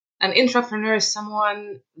An intrapreneur is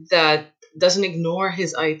someone that doesn't ignore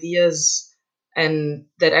his ideas and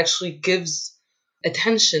that actually gives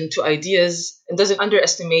attention to ideas and doesn't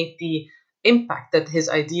underestimate the impact that his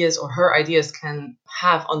ideas or her ideas can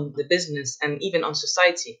have on the business and even on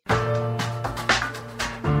society.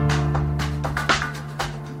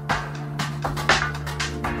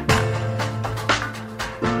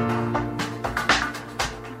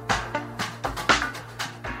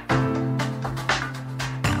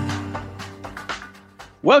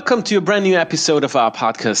 Welcome to a brand new episode of our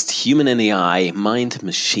podcast, Human and AI, Mind,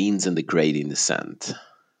 Machines and the Gradient Descent.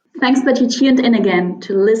 Thanks that you tuned in again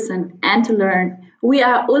to listen and to learn. We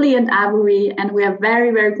are Uli and Aburi, and we are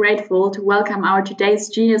very, very grateful to welcome our today's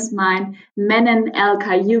genius mind, Mennen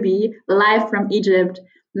Elkalyoubi, live from Egypt.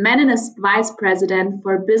 Mennen is Vice President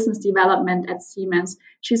for Business Development at Siemens.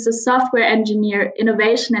 She's a software engineer,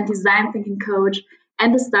 innovation and design thinking coach,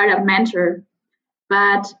 and a startup mentor.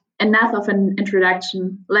 But enough of an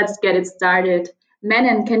introduction. Let's get it started.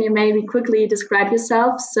 Mennen, can you maybe quickly describe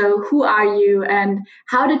yourself? So who are you and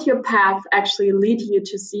how did your path actually lead you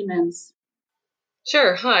to Siemens?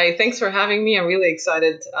 Sure. Hi. Thanks for having me. I'm really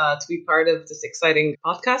excited to be part of this exciting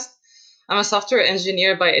podcast. I'm a software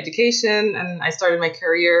engineer by education, and I started my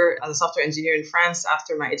career as a software engineer in France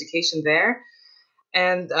after my education there.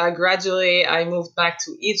 And gradually, I moved back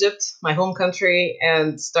to Egypt, my home country,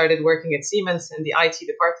 and started working at Siemens in the IT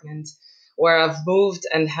department, where I've moved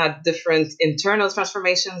and had different internal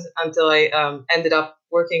transformations until I ended up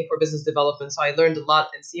working for business development. So I learned a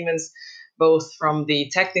lot in Siemens, both from the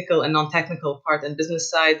technical and non-technical part and business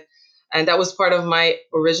side. And that was part of my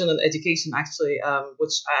original education, actually,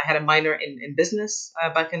 which I had a minor in business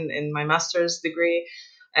back in my master's degree.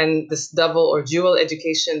 And this double or dual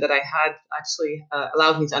education that I had actually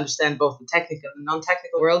allowed me to understand both the technical and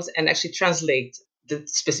non-technical worlds and actually translate the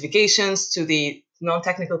specifications to the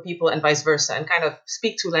non-technical people and vice versa, and kind of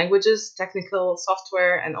speak two languages, technical,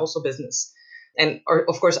 software, and also business. And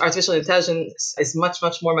of course, artificial intelligence is much,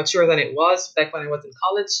 much more mature than it was back when I was in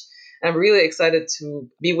college. And I'm really excited to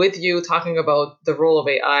be with you talking about the role of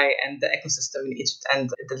AI and the ecosystem in Egypt and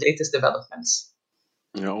the latest developments.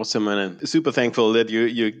 Yeah, awesome, and super thankful that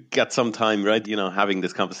you got some time, right? Having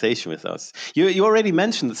this conversation with us. You already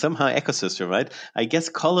mentioned somehow ecosystem, right? I guess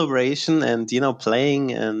collaboration and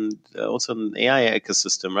playing and also an AI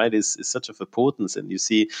ecosystem, right, is such of importance. And you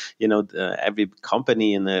see, every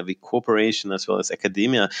company and every corporation as well as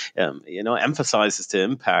academia, emphasizes the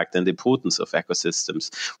impact and the importance of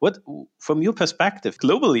ecosystems. What, from your perspective,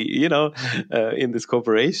 globally, in this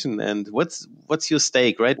cooperation, and what's your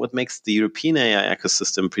stake, right? What makes the European AI ecosystem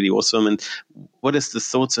pretty awesome, and what is the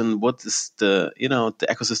thoughts and what is the the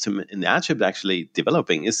ecosystem in Egypt actually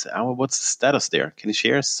developing? What's the status there? Can you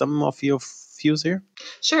share some of your views here?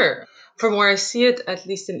 Sure. From where I see it, at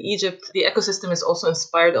least in Egypt, the ecosystem is also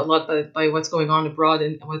inspired a lot by what's going on abroad,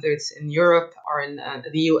 and whether it's in Europe or in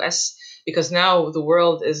the US, because now the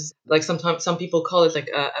world is like, sometimes some people call it like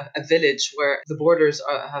a village where the borders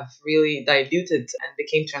have really diluted and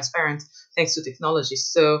became transparent thanks to technology.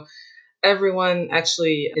 So everyone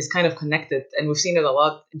actually is kind of connected, and we've seen it a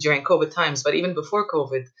lot during COVID times, but even before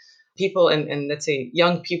COVID, people and let's say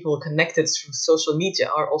young people connected through social media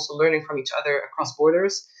are also learning from each other across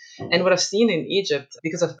borders. And what I've seen in Egypt,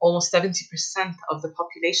 because of almost 70% of the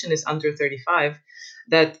population is under 35,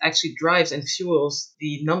 that actually drives and fuels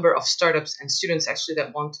the number of startups and students actually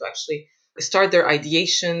that want to actually start their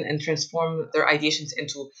ideation and transform their ideations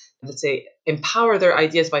into, let's say, empower their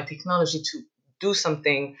ideas by technology to do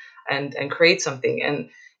something and create something. And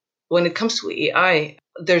when it comes to AI,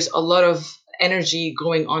 there's a lot of energy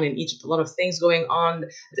going on in Egypt, a lot of things going on.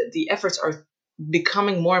 The efforts are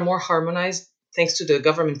becoming more and more harmonized thanks to the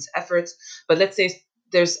government's efforts. But let's say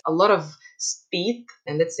there's a lot of speed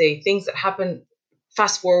and let's say things that happen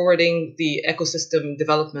fast forwarding the ecosystem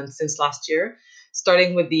development since last year,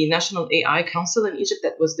 starting with the National AI Council in Egypt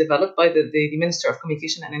that was developed by the Minister of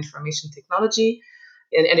Communication and Information Technology.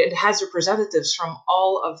 And it has representatives from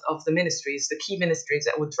all of the ministries, the key ministries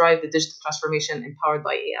that would drive the digital transformation empowered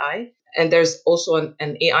by AI. And there's also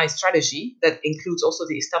an AI strategy that includes also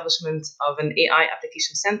the establishment of an AI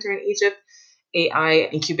application center in Egypt, AI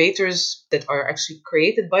incubators that are actually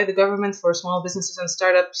created by the government for small businesses and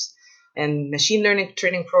startups, and machine learning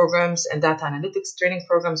training programs and data analytics training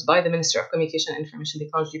programs by the Minister of Communication and Information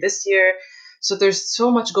Technology this year. So there's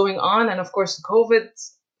so much going on. And of course, COVID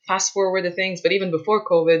fast forward the things, but even before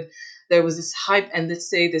COVID, there was this hype and let's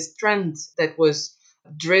say this trend that was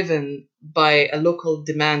driven by a local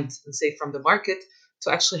demand, let's say from the market,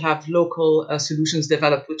 to actually have local solutions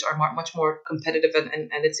developed, which are much more competitive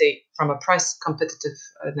and let's say from a price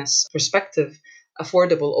competitiveness perspective,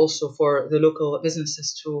 affordable also for the local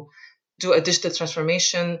businesses to do a digital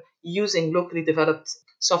transformation using locally developed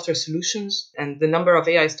software solutions. And the number of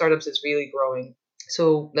AI startups is really growing.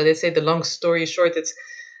 So let's say the long story short,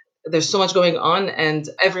 there's so much going on, and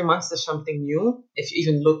every month there's something new. If you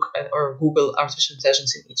even look at or Google artificial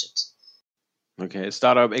intelligence in Egypt. Okay,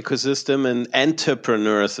 startup ecosystem and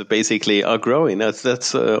entrepreneurs basically are growing.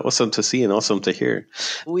 That's awesome to see and awesome to hear.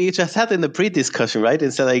 We just had in the pre-discussion, right?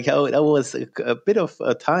 It's like that was a bit of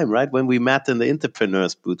a time, right, when we met in the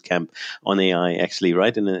entrepreneurs bootcamp on AI, actually,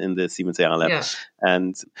 right, in the Siemens AI Lab. Yeah.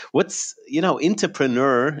 And what's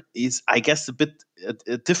entrepreneur is, I guess, a bit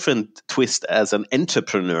a different twist as an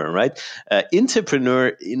entrepreneur, right? Entrepreneur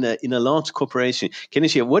in a large corporation. Can you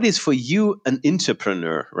share what is for you an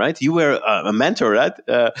entrepreneur, right? You were a mentor, right?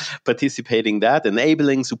 Participating that,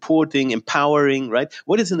 enabling, supporting, empowering, right?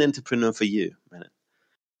 What is an entrepreneur for you, Mennen?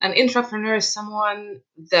 An entrepreneur is someone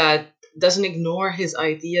that doesn't ignore his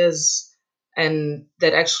ideas and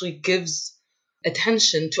that actually gives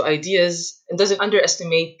attention to ideas and doesn't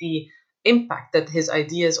underestimate the impact that his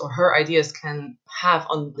ideas or her ideas can have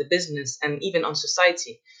on the business and even on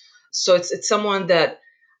society. So it's someone that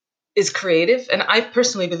is creative, and I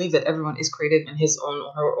personally believe that everyone is creative in his own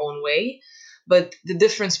or her own way. But the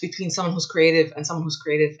difference between someone who's creative and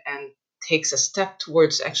takes a step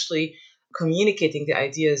towards actually communicating the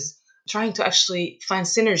ideas, trying to actually find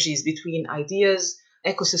synergies between ideas,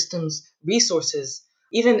 ecosystems, resources.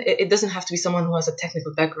 Even it doesn't have to be someone who has a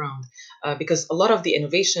technical background, because a lot of the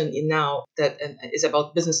innovation in now that is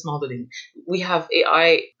about business modeling. We have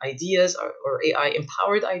AI ideas or AI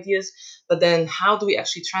empowered ideas, but then how do we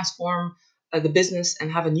actually transform the business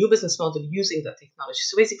and have a new business model using that technology?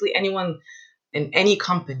 So basically, anyone in any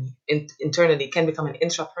company internally can become an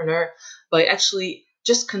entrepreneur by actually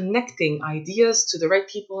just connecting ideas to the right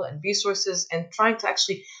people and resources and trying to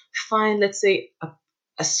actually find, let's say,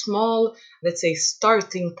 a small, let's say,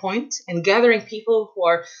 starting point and gathering people who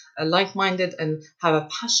are like-minded and have a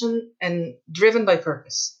passion and driven by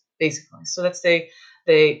purpose, basically. So let's say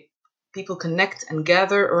people connect and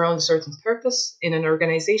gather around a certain purpose in an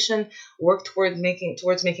organization, work towards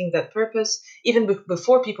making that purpose. Even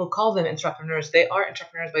before people call them entrepreneurs, they are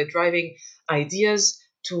entrepreneurs by driving ideas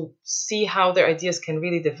to see how their ideas can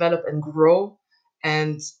really develop and grow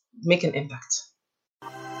and make an impact.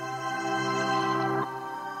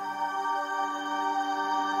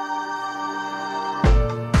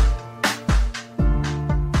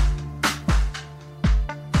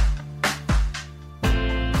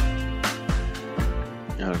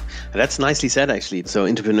 That's nicely said, actually. So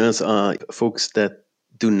entrepreneurs are folks that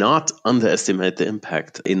do not underestimate the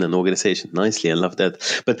impact in an organization. Nicely, I love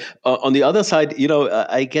that. But on the other side,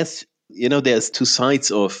 I guess, there's two sides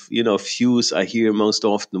of, views I hear most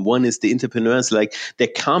often. One is the entrepreneurs, like there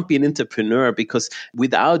can't be an entrepreneur because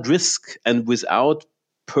without risk and without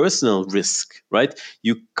personal risk, right?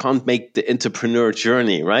 You can't make the entrepreneur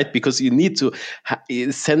journey, right? Because you need to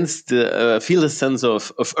feel a sense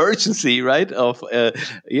of urgency, right? Of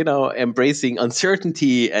embracing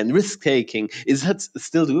uncertainty and risk taking. Is that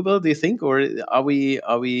still doable? Do you think, or are we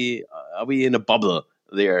in a bubble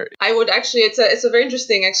there? I would actually, it's a very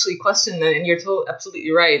interesting actually question, and you're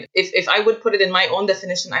absolutely right. If I would put it in my own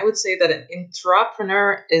definition, I would say that an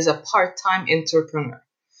intrapreneur is a part-time entrepreneur.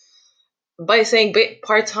 By saying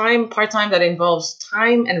part-time that involves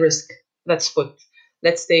time and risk.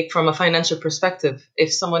 Let's take from a financial perspective.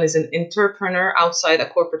 If someone is an entrepreneur outside a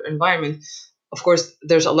corporate environment, of course,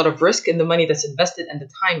 there's a lot of risk in the money that's invested and the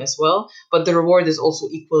time as well, but the reward is also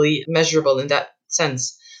equally measurable in that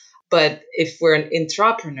sense. But if we're an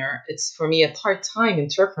intrapreneur, it's for me a part-time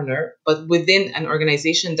entrepreneur, but within an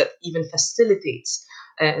organization that even facilitates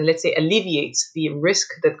and let's say alleviates the risk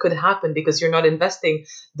that could happen because you're not investing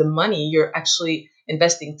the money, you're actually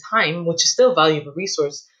investing time, which is still a valuable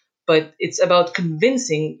resource. But it's about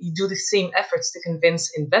convincing, you do the same efforts to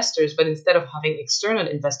convince investors, but instead of having external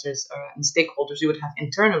investors and stakeholders, you would have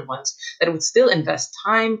internal ones that would still invest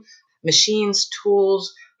time, machines,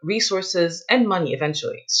 tools, resources, and money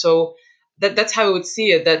eventually. So that's how I would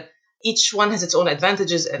see it, that each one has its own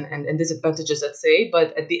advantages and disadvantages, let's say,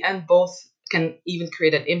 but at the end, both can even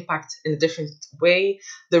create an impact in a different way.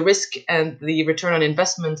 The risk and the return on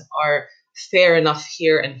investment are fair enough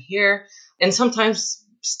here and here. And sometimes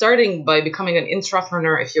starting by becoming an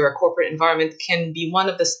intrapreneur, if you're a corporate environment, can be one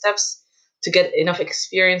of the steps to get enough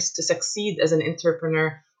experience to succeed as an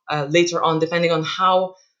entrepreneur later on, depending on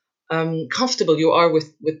how comfortable you are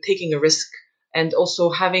with taking a risk, and also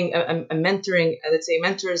having a mentoring, let's say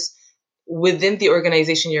mentors within the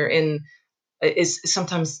organization you're in, is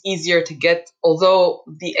sometimes easier to get, although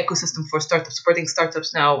the ecosystem for supporting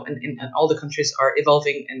startups now in all the countries are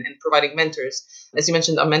evolving and providing mentors. As you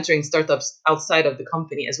mentioned, I'm mentoring startups outside of the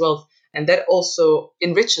company as well. And that also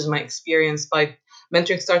enriches my experience by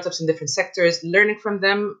mentoring startups in different sectors, learning from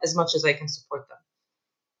them as much as I can support them.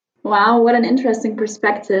 Wow, what an interesting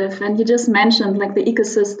perspective. And you just mentioned like the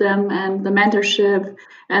ecosystem and the mentorship,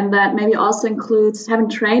 and that maybe also includes having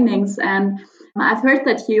trainings. And I've heard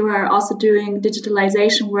that you are also doing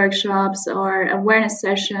digitalization workshops or awareness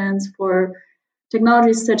sessions for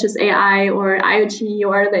technologies such as AI or IoT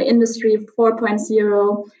or the Industry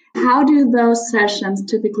 4.0. How do those sessions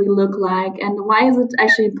typically look like? And why is it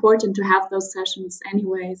actually important to have those sessions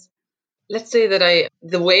anyways? Let's say that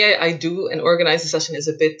the way I do and organize a session is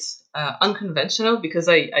a bit unconventional, because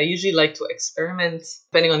I usually like to experiment,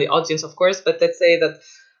 depending on the audience, of course. But let's say that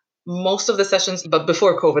most of the sessions, but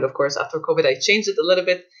before COVID, of course, after COVID, I changed it a little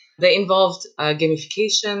bit. They involved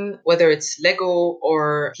gamification, whether it's Lego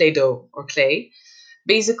or Play-Doh or clay.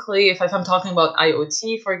 Basically, if I'm talking about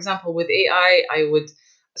IoT, for example, with AI, I would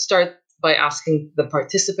start by asking the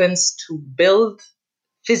participants to build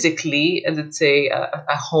physically, let's say,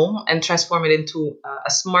 a home and transform it into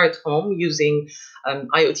a smart home using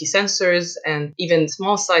IoT sensors and even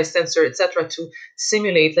small size sensor, etc., to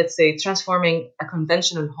simulate, let's say, transforming a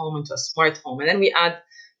conventional home into a smart home. And then we add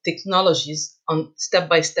technologies on step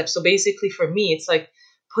by step. So basically, for me, it's like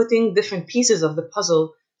putting different pieces of the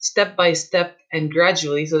puzzle step by step and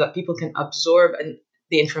gradually, so that people can absorb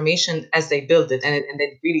the information as they build it, and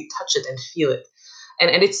then really touch it and feel it.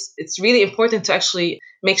 And it's really important to actually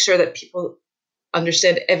make sure that people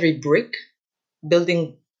understand every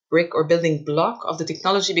building brick or building block of the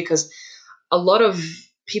technology, because a lot of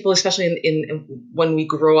people, especially in when we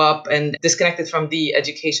grow up and disconnected from the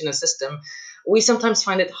educational system, we sometimes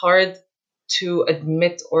find it hard to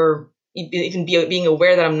admit or even being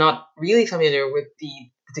aware that I'm not really familiar with the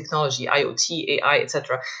technology, IoT, AI,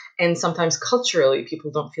 etc. And sometimes culturally,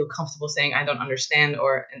 people don't feel comfortable saying I don't understand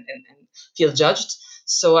and feel judged.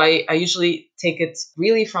 So I usually take it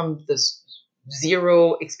really from this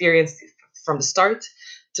zero experience from the start.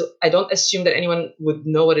 So I don't assume that anyone would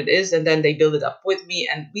know what it is, and then they build it up with me,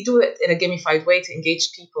 and we do it in a gamified way to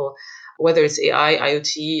engage people, whether it's AI,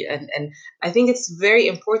 IoT, and I think it's very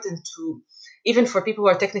important to, even for people who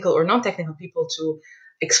are technical or non-technical people, to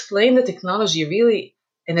explain the technology really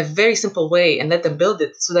in a very simple way and let them build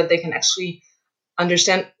it, so that they can actually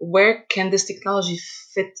understand where can this technology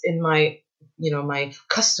fit in my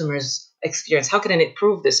customer's experience. How can it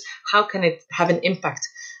improve this? How can it have an impact?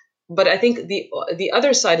 But I think the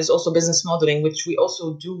other side is also business modeling, which we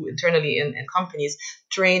also do internally in companies,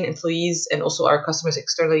 train employees and also our customers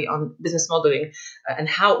externally on business modeling and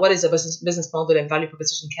what is a business model and value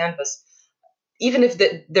proposition canvas. Even if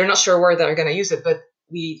they're not sure where they're going to use it, but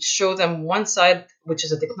we show them one side, which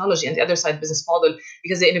is a technology, and the other side, business model,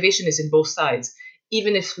 because the innovation is in both sides.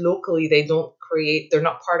 Even if locally they're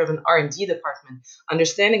not part of an R&D department,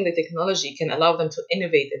 understanding the technology can allow them to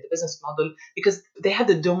innovate in the business model, because they have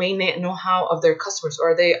the domain know-how of their customers,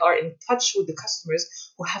 or they are in touch with the customers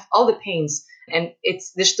who have all the pains. And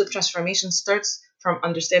it's digital transformation starts from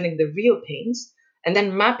understanding the real pains and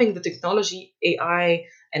then mapping the technology, AI,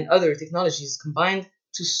 and other technologies combined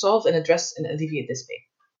to solve and address and alleviate this pain.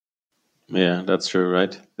 Yeah, that's true,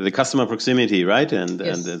 right? The customer proximity, right? And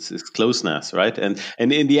yes. and it's closeness, right? And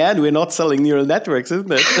in the end, we're not selling neural networks, isn't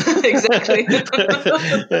it? Exactly.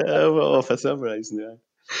 For some reason, yeah.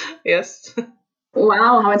 Yes.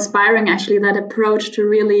 Wow, how inspiring actually that approach to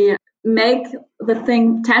really make the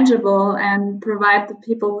thing tangible and provide the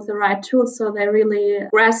people with the right tools so they really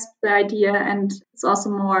grasp the idea, and it's also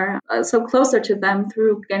more so closer to them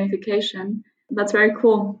through gamification. That's very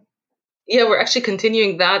cool. Yeah, we're actually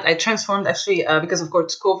continuing that. I transformed actually because of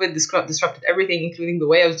course COVID disrupted everything, including the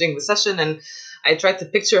way I was doing the session, and I tried to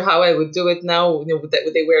picture how I would do it now. Would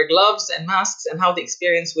they wear gloves and masks, and how the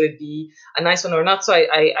experience would it be a nice one or not? So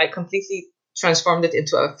I completely transformed it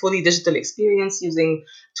into a fully digital experience using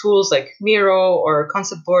tools like Miro or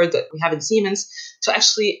Concept Board that we have in Siemens to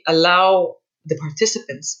actually allow the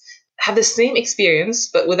participants have the same experience,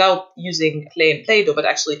 but without using clay and Play-Doh, but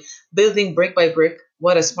actually building brick by brick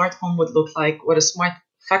what a smart home would look like, what a smart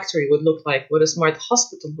factory would look like, what a smart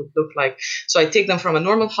hospital would look like. So I take them from a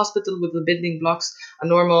normal hospital with the building blocks, a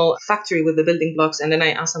normal factory with the building blocks, and then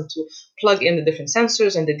I ask them to plug in the different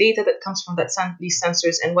sensors and the data that comes from these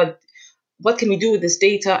sensors, and what can we do with this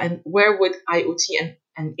data, and where would IoT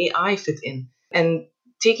and AI fit in? And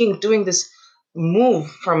doing this move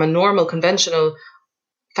from a normal conventional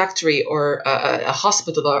factory or a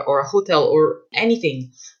hospital or a hotel or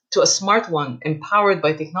anything to a smart one empowered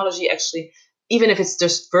by technology actually even if it's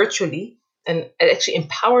just virtually, and it actually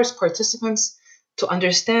empowers participants to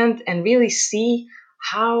understand and really see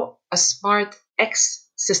how a smart X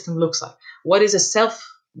system looks like. What is a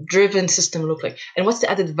self-driven system look like? And what's the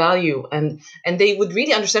added value? And they would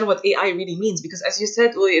really understand what AI really means. Because as you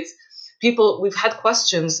said, Uli, it's people, we've had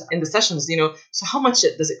questions in the sessions, so how much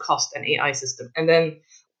does it cost an AI system? And then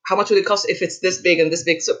how much would it cost if it's this big and this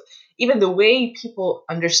big? So even the way people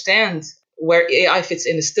understand where AI fits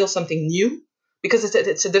in is still something new, because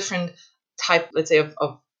it's a different type, let's say,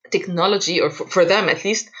 of technology, or for them at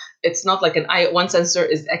least. It's not like one sensor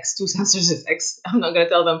is X, two sensors is X. I'm not going to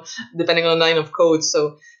tell them depending on the line of code.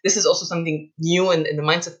 So this is also something new in the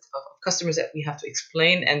mindset of customers that we have to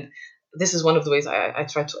explain. And this is one of the ways I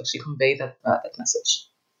try to actually convey that message.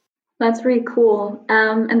 That's really cool.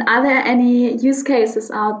 And are there any use cases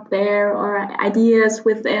out there or ideas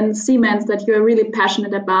within Siemens that you're really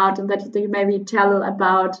passionate about and that you maybe tell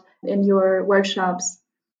about in your workshops?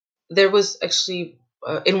 There was actually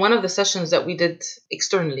in one of the sessions that we did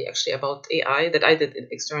externally, actually about AI, that I did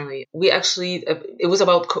externally, we actually it was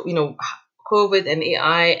about COVID and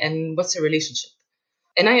AI and what's the relationship.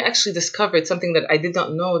 And I actually discovered something that I did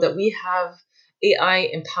not know, that we have AI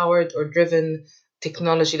empowered or driven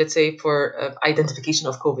technology, let's say, for identification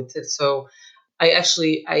of COVID. So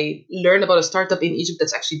I learned about a startup in Egypt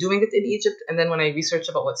that's actually doing it in Egypt. And then when I researched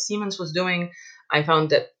about what Siemens was doing, I found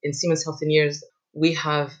that in Siemens Healthineers, we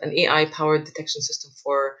have an AI-powered detection system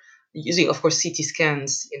for using, of course, CT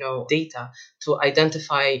scans, data to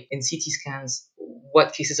identify in CT scans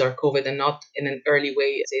what cases are COVID, and not in an early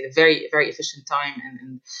way, say, in a very, very efficient time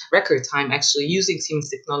and record time, actually using Siemens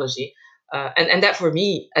technology. And that for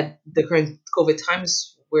me, at the current COVID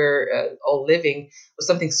times we're all living, was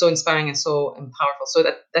something so inspiring and so powerful. So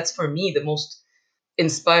that's for me the most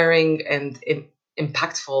inspiring and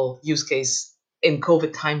impactful use case in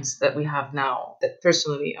COVID times that we have now, that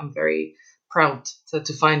personally I'm very proud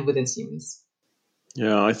to find within Siemens.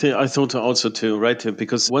 Yeah, I thought also too, right?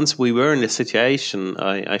 Because once we were in a situation,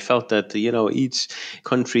 I felt that, each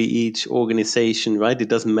country, each organization, right? It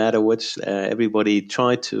doesn't matter which, everybody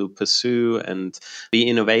tried to pursue and be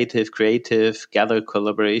innovative, creative, gather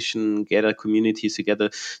collaboration, gather communities together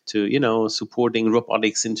to, supporting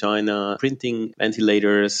robotics in China, printing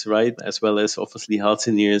ventilators, right? As well as obviously health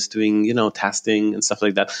engineers doing, testing and stuff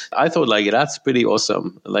like that. I thought like, that's pretty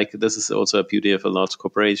awesome. Like, this is also a beauty of a large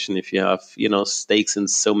corporation. If you have, stakes in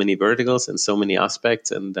so many verticals and so many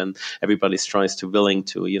aspects, and then everybody tries to willing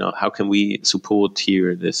to, how can we support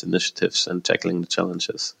here these initiatives and tackling the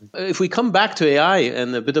challenges. If we come back to AI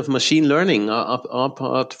and a bit of machine learning,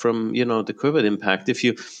 apart from, the COVID impact,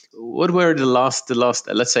 what were the last,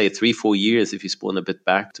 let's say 3-4 years, if you spawn a bit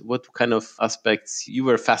back, what kind of aspects you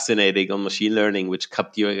were fascinating on machine learning, which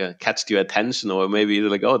catched your attention, or maybe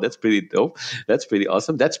you're like, oh, that's pretty dope, that's pretty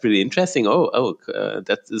awesome, that's pretty interesting,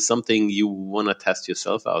 that is something you want to test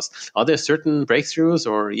yourself out. Are there certain breakthroughs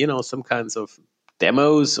or, some kinds of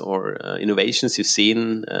demos or innovations you've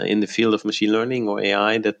seen in the field of machine learning or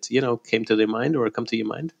AI that, came to their mind or come to your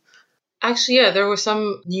mind? Actually, yeah, there were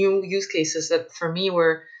some new use cases that for me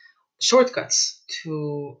were shortcuts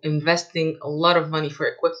to investing a lot of money for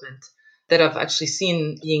equipment that I've actually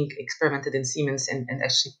seen being experimented in Siemens and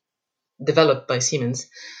actually developed by Siemens.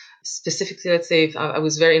 Specifically, let's say, I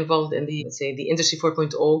was very involved in the Industry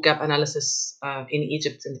 4.0 gap analysis in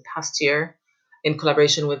Egypt in the past year, in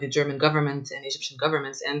collaboration with the German government and Egyptian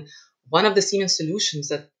governments. And one of the Siemens solutions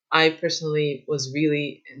that I personally was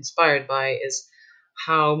really inspired by is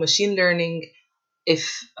how machine learning,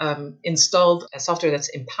 if installed a software that's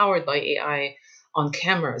empowered by AI on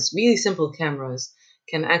cameras, really simple cameras,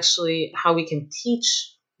 can actually, how we can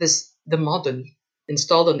teach the model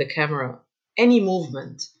installed on the camera any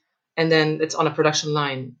movement, and then it's on a production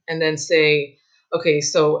line, and then say, okay,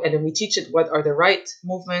 so, and then we teach it what are the right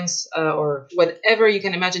movements or whatever you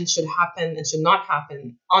can imagine should happen and should not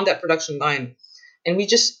happen on that production line. And we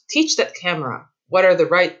just teach that camera what are the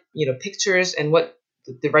right, pictures and what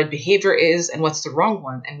the right behavior is and what's the wrong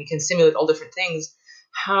one. And we can simulate all different things.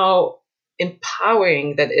 How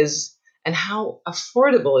empowering that is, and how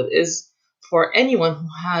affordable it is for anyone who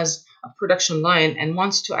has a production line and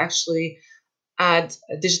wants to actually add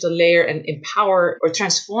a digital layer and empower or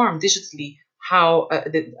transform digitally how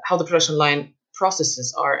the production line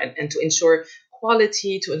processes are, and to ensure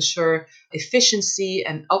quality, to ensure efficiency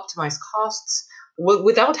and optimize costs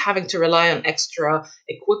without having to rely on extra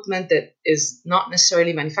equipment that is not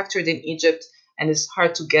necessarily manufactured in Egypt and is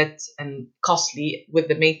hard to get and costly with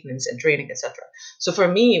the maintenance and training, etc. So for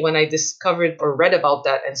me, when I discovered or read about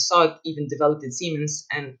that and saw it even developed in Siemens,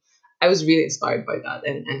 and I was really inspired by that,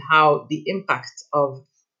 and how the impact of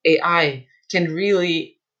AI can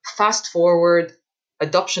really fast forward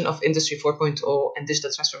adoption of Industry 4.0 and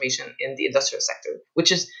digital transformation in the industrial sector,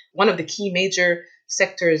 which is one of the key major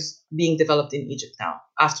sectors being developed in Egypt now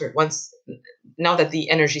that the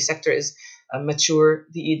energy sector is mature,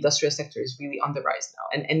 the industrial sector is really on the rise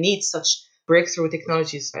now and needs such breakthrough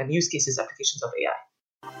technologies and use cases applications of AI.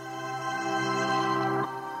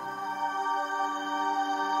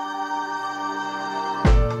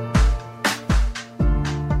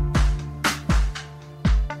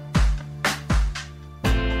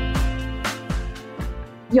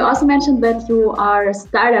 You also mentioned that you are a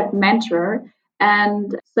startup mentor.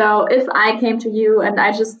 And so if I came to you and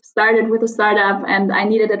I just started with a startup and I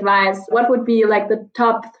needed advice, what would be like the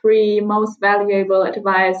top 3 most valuable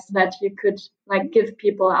advice that you could like give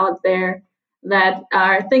people out there that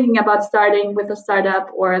are thinking about starting with a startup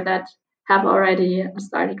or that have already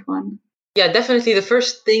started one? Yeah, definitely. The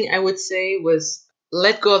first thing I would say was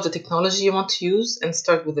let go of the technology you want to use and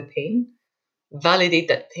start with the pain. Validate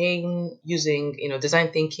that pain using,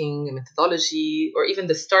 design thinking, methodology, or even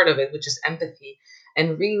the start of it, which is empathy,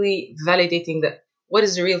 and really validating that what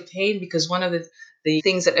is the real pain, because one of the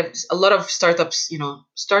things that a lot of startups,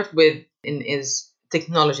 start with is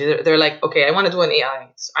technology. They're like, okay, I want to do an AI.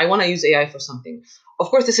 I want to use AI for something. Of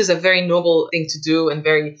course, this is a very noble thing to do, and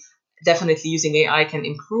very definitely using AI can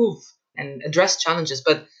improve and address challenges,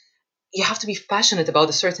 but you have to be passionate about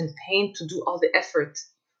a certain pain to do all the effort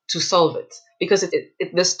to solve it. Because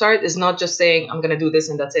the start is not just saying, I'm going to do this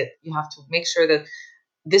and that's it. You have to make sure that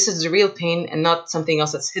this is the real pain and not something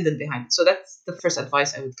else that's hidden behind it. So that's the first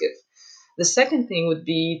advice I would give. The second thing would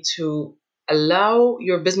be to allow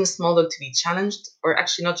your business model to be challenged, or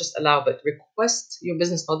actually not just allow, but request your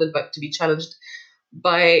business model to be challenged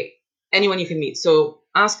by anyone you can meet. So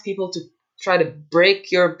ask people to try to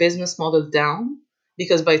break your business model down,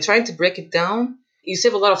 because by trying to break it down, you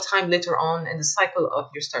save a lot of time later on in the cycle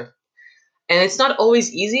of your startup. And it's not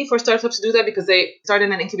always easy for startups to do that, because they start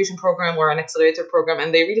in an incubation program or an accelerator program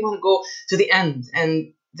and they really want to go to the end.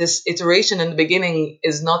 And this iteration in the beginning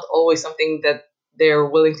is not always something that they're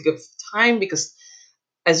willing to give time, because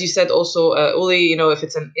as you said also, Uli, if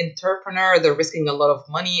it's an entrepreneur, they're risking a lot of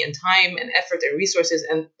money and time and effort and resources,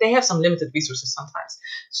 and they have some limited resources sometimes.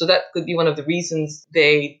 So that could be one of the reasons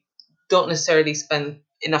they don't necessarily spend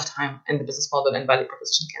enough time in the business model and value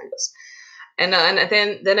proposition canvas. And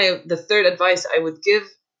then the third advice I would give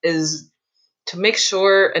is to make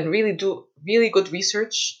sure and really do really good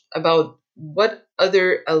research about what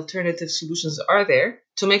other alternative solutions are there,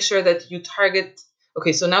 to make sure that you target.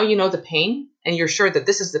 Okay, so now you know the pain and you're sure that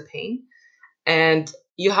this is the pain, and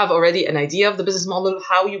you have already an idea of the business model,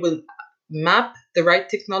 how you will map the right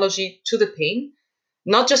technology to the pain,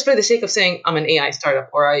 not just for the sake of saying I'm an AI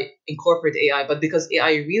startup or I incorporate AI, but because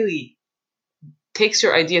AI really takes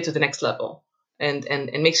your idea to the next level and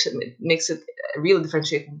makes it a real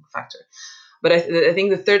differentiating factor. But I think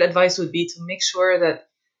the third advice would be to make sure that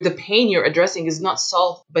the pain you're addressing is not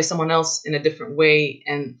solved by someone else in a different way.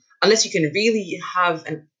 And unless you can really have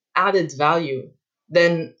an added value,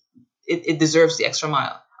 then it deserves the extra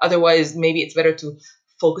mile. Otherwise, maybe it's better to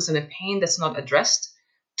focus on a pain that's not addressed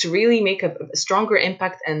to really make a stronger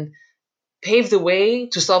impact and pave the way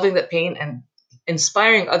to solving that pain and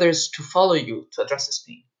inspiring others to follow you to address this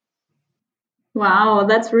pain. Wow,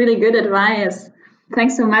 that's really good advice.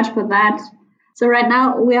 Thanks so much for that. So right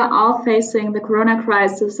now we are all facing the corona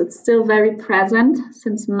crisis. It's still very present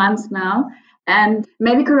since months now. And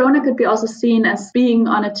maybe corona could be also seen as being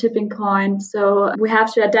on a tipping point. So we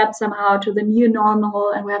have to adapt somehow to the new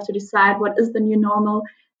normal, and we have to decide what is the new normal.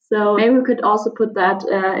 So maybe we could also put that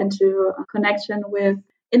into a connection with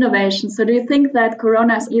innovation. So do you think that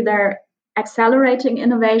corona is either accelerating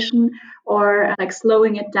innovation or like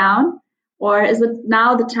slowing it down? Or is it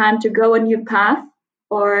now the time to go a new path,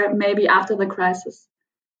 or maybe after the crisis?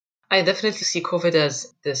 I definitely see COVID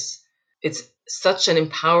as this. It's such an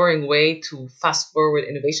empowering way to fast forward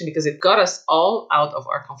innovation, because it got us all out of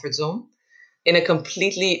our comfort zone in a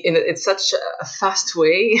it's such a fast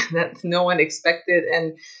way that no one expected.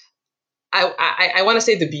 And I want to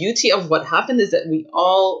say the beauty of what happened is that we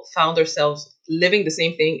all found ourselves living the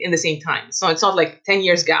same thing in the same time. So it's not like 10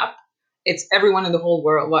 years gap. It's everyone in the whole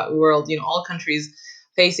world, all countries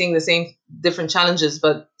facing the same different challenges,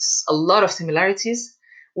 but a lot of similarities,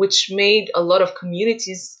 which made a lot of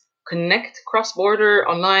communities connect cross-border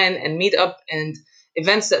online and meet up, and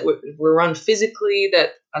events that were run physically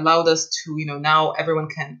that allowed us to, now everyone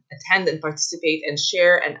can attend and participate and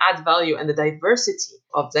share and add value, and the diversity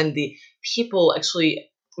of then the people actually,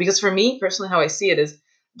 because for me personally, how I see it is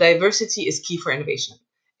diversity is key for innovation.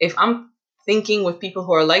 If I'm thinking with people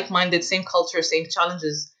who are like-minded, same culture, same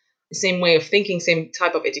challenges, same way of thinking, same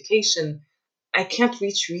type of education, I can't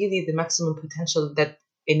reach really the maximum potential that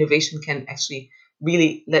innovation can actually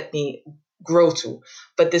really let me grow to.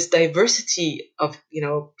 But this diversity of,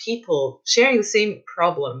 people sharing the same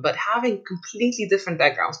problem, but having completely different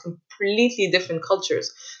backgrounds, completely different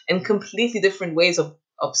cultures, and completely different ways of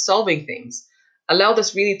solving things allowed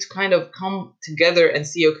us really to kind of come together and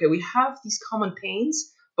see, okay, we have these common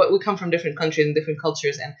pains, but we come from different countries and different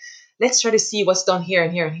cultures. And let's try to see what's done here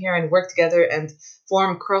and here and here and work together and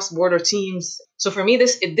form cross-border teams. So for me,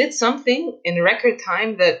 it did something in record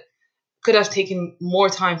time that could have taken more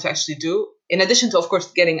time to actually do, in addition to, of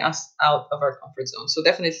course, getting us out of our comfort zone. So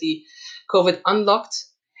definitely COVID unlocked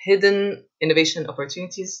hidden innovation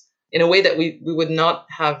opportunities in a way that we would not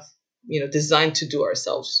have, designed to do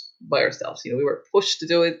ourselves by ourselves. We were pushed to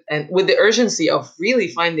do it. And with the urgency of really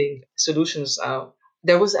finding solutions,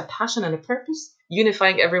 there was a passion and a purpose,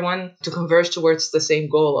 unifying everyone to converge towards the same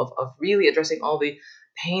goal of really addressing all the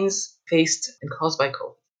pains faced and caused by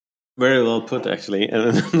COVID. Very well put, actually,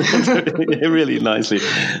 and really nicely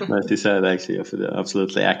said. Actually, I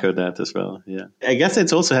absolutely echo that as well. Yeah, I guess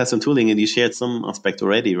it also has some tooling, and you shared some aspect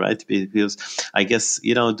already, right? Because I guess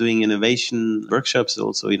doing innovation workshops,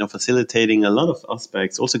 also facilitating a lot of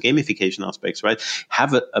aspects, also gamification aspects, right?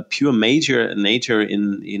 Have a pure major nature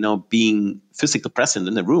in being physically present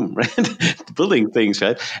in the room, right? Building things,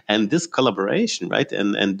 right? And this collaboration, right?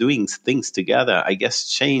 And doing things together, I guess,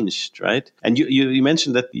 changed, right? And you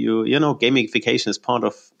mentioned that gamification is part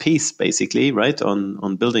of peace, basically, right?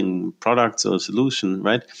 On building products or solution,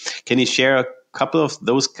 right? Can you share a couple of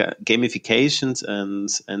those gamifications and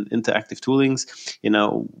interactive toolings,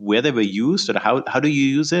 where they were used, or how do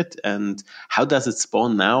you use it, and how does it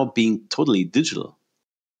spawn now being totally digital?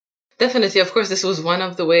 Definitely. Of course, this was one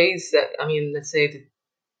of the ways that, let's say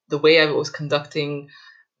the way I was conducting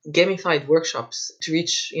gamified workshops to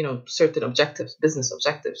reach, certain objectives, business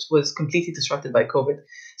objectives, was completely disrupted by COVID.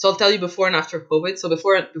 So I'll tell you before and after COVID. So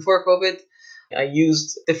before COVID, I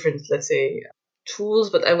used different, let's say, tools,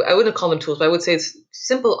 but I wouldn't call them tools, but I would say it's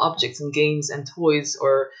simple objects and games and toys,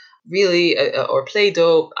 or really, or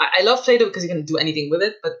Play-Doh. I love Play-Doh because you can do anything with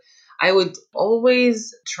it, but I would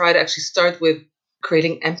always try to actually start with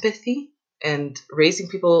creating empathy and raising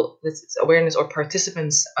people's awareness, or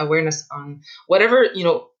participants' awareness on whatever,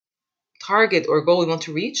 target or goal we want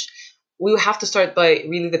to reach. We have to start by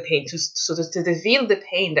really the pain. To reveal the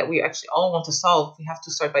pain that we actually all want to solve, we have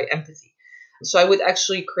to start by empathy. So I would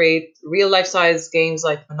actually create real life size games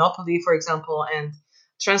like Monopoly, for example, and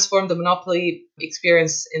transform the Monopoly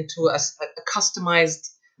experience into a customized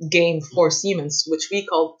game for Siemens, which we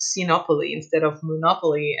called Sinopoly instead of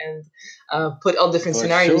Monopoly, and put all different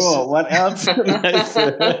scenarios. Sure. What else? Nice.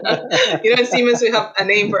 In Siemens we have a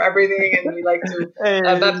name for everything, and we like to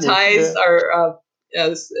baptize our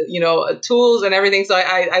tools and everything. So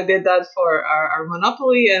I did that for our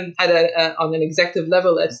Monopoly, and had on an executive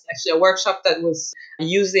level, it's actually a workshop that was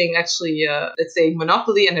using actually, let's say,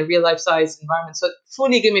 Monopoly in a real life size environment. So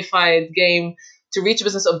fully gamified game to reach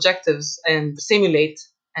business objectives and simulate.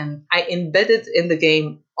 And I embedded in the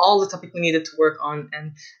game all the topic we needed to work on,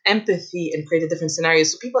 and empathy, and created different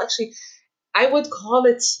scenarios. So people actually, I would call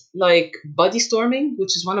it like body storming,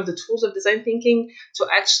 which is one of the tools of design thinking, to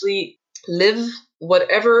actually live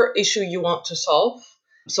whatever issue you want to solve.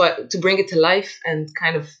 So to bring it to life and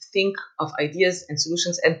kind of think of ideas and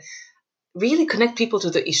solutions, and really connect people to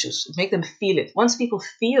the issues, make them feel it. Once people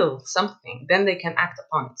feel something, then they can act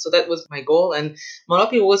upon it. So that was my goal. And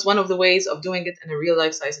Monopoly was one of the ways of doing it in a real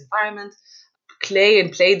life size environment. Clay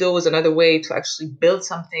and Play-Doh was another way to actually build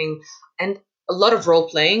something. And a lot of role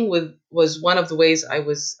playing was one of the ways I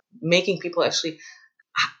was making people actually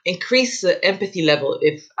increase the empathy level,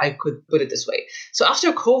 if I could put it this way. So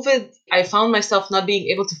after COVID, I found myself not being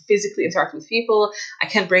able to physically interact with people. I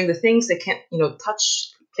can't bring the things. I can't,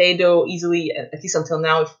 touch Play-Doh easily, at least until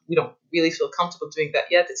now. If we don't really feel comfortable doing that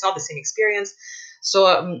yet, it's not the same experience.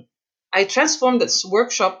 So I transformed this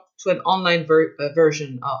workshop to an online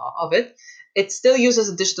version of it. It still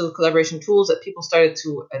uses digital collaboration tools that people started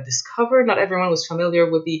to discover. Not everyone was familiar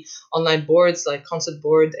with the online boards like Concept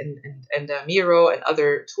Board and Miro and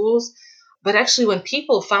other tools. But actually, when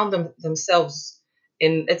people found themselves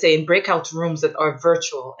in, let's say, in breakout rooms that are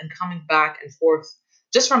virtual and coming back and forth,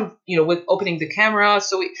 just from, with opening the camera.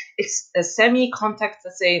 So it's a semi-contact,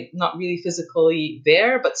 let's say, not really physically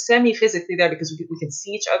there, but semi-physically there, because we can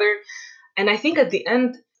see each other. And I think at the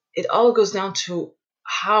end, it all goes down to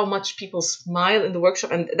how much people smile in the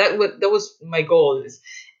workshop. And that was my goal, is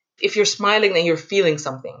if you're smiling, then you're feeling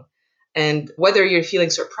something. And whether you're feeling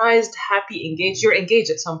surprised, happy, engaged, you're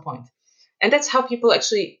engaged at some point. And that's how people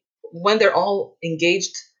actually, when they're all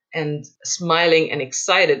engaged, and smiling and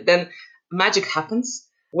excited, then magic happens.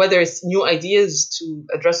 Whether it's new ideas to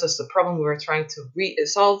address us the problem we're trying to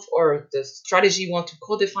solve or the strategy you want to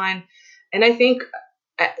co-define. And I think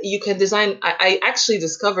you can design. I actually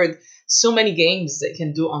discovered so many games that you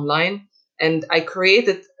can do online. And I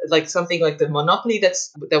created like something like the Monopoly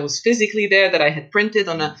that was physically there, that I had printed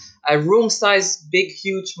on a room size, big,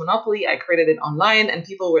 huge Monopoly. I created it online, and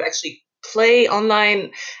people would actually play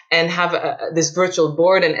online and have this virtual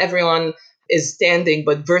board, and everyone is standing,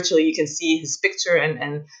 but virtually you can see his picture,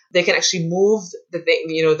 and they can actually move the thing,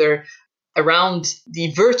 they're around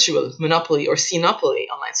the virtual Monopoly or Sinopoly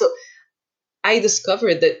online. So I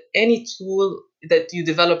discovered that any tool that you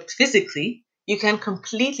develop physically, you can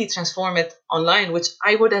completely transform it online, which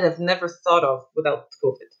I would have never thought of without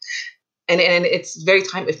COVID. And it's very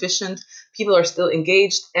time efficient. People are still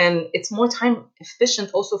engaged, and it's more time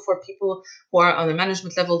efficient also for people who are on the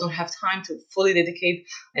management level, don't have time to fully dedicate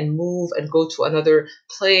and move and go to another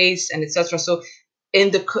place and etc. So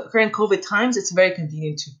in the current COVID times, it's very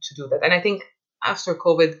convenient to do that. And I think after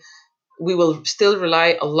COVID, we will still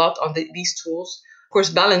rely a lot on these tools, of course,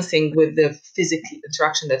 balancing with the physical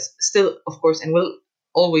interaction that's still, of course, and will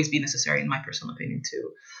always be necessary, in my personal opinion,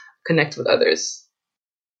 to connect with others.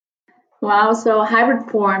 Wow, so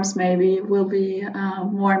hybrid forms maybe will be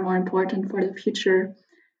more and more important for the future.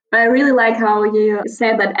 But I really like how you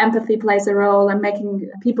said that empathy plays a role in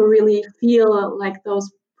making people really feel like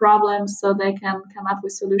those problems so they can come up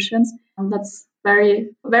with solutions. And that's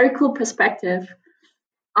very, very cool perspective.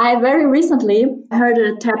 I very recently heard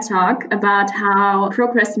a TED Talk about how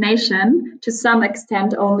procrastination, to some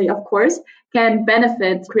extent only, of course, can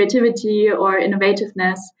benefit creativity or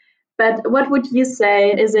innovativeness. But what would you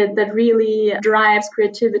say is it that really drives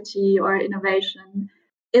creativity or innovation?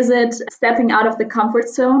 Is it stepping out of the comfort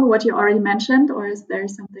zone, what you already mentioned, or is there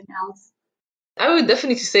something else? I would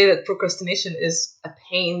definitely say that procrastination is a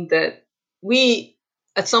pain that we,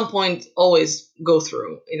 at some point, always go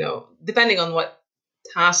through, depending on what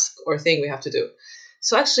task or thing we have to do.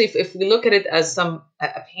 So actually, if we look at it as a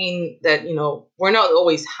pain that, we're not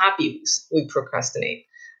always happy we procrastinate.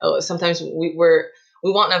 Sometimes we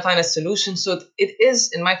want to find a solution. So it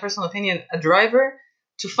is, in my personal opinion, a driver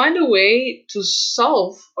to find a way to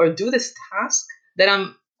solve or do this task that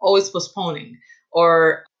I'm always postponing,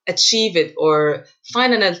 or achieve it, or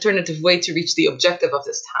find an alternative way to reach the objective of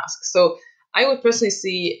this task. So I would personally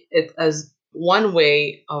see it as one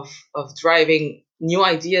way of driving new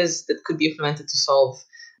ideas that could be implemented to solve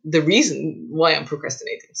the reason why I'm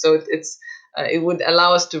procrastinating. So it would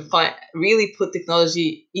allow us to really put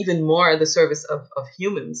technology even more at the service of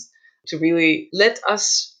humans, to really let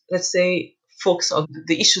us, let's say, focus on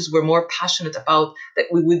the issues we're more passionate about,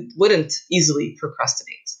 that we wouldn't easily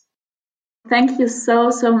procrastinate. Thank you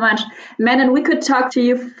so much. Mennen, we could talk to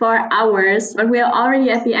you for hours, but we are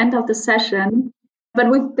already at the end of the session.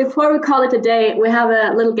 But before we call it a day, we have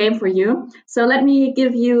a little game for you. So let me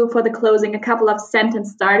give you, for the closing, a couple of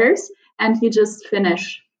sentence starters, and you just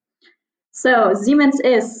finish. So Siemens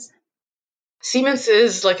is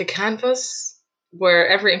like a canvas where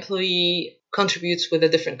every employee contributes with a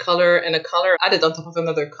different color, and a color added on top of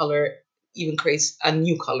another color even creates a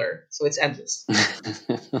new color. So it's endless.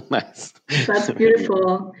 Nice. That's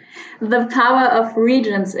beautiful. The power of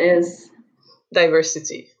regions is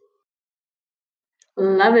diversity.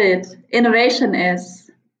 Love it. Innovation is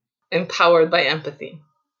empowered by empathy.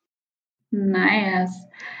 Nice.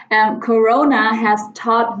 Corona has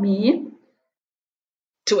taught me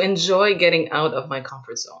to enjoy getting out of my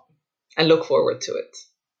comfort zone and look forward to it.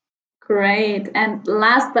 Great. And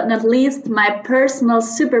last but not least, my personal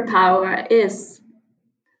superpower is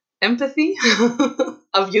empathy.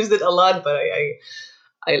 I've used it a lot, but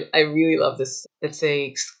I really love this. Let's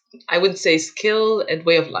say, I would say, skill and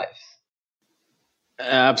way of life.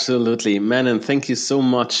 Absolutely, Mennen, thank you so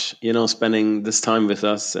much, spending this time with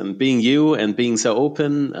us and being you and being so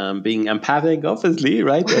open, being empathic, obviously,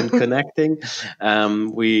 right? And connecting.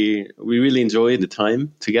 We really enjoyed the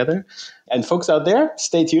time together. And folks out there,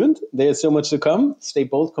 stay tuned. There's so much to come. Stay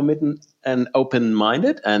bold, committed, and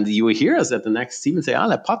open-minded. And you will hear us at the next Siemens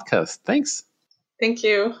AI podcast. Thanks. Thank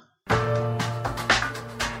you.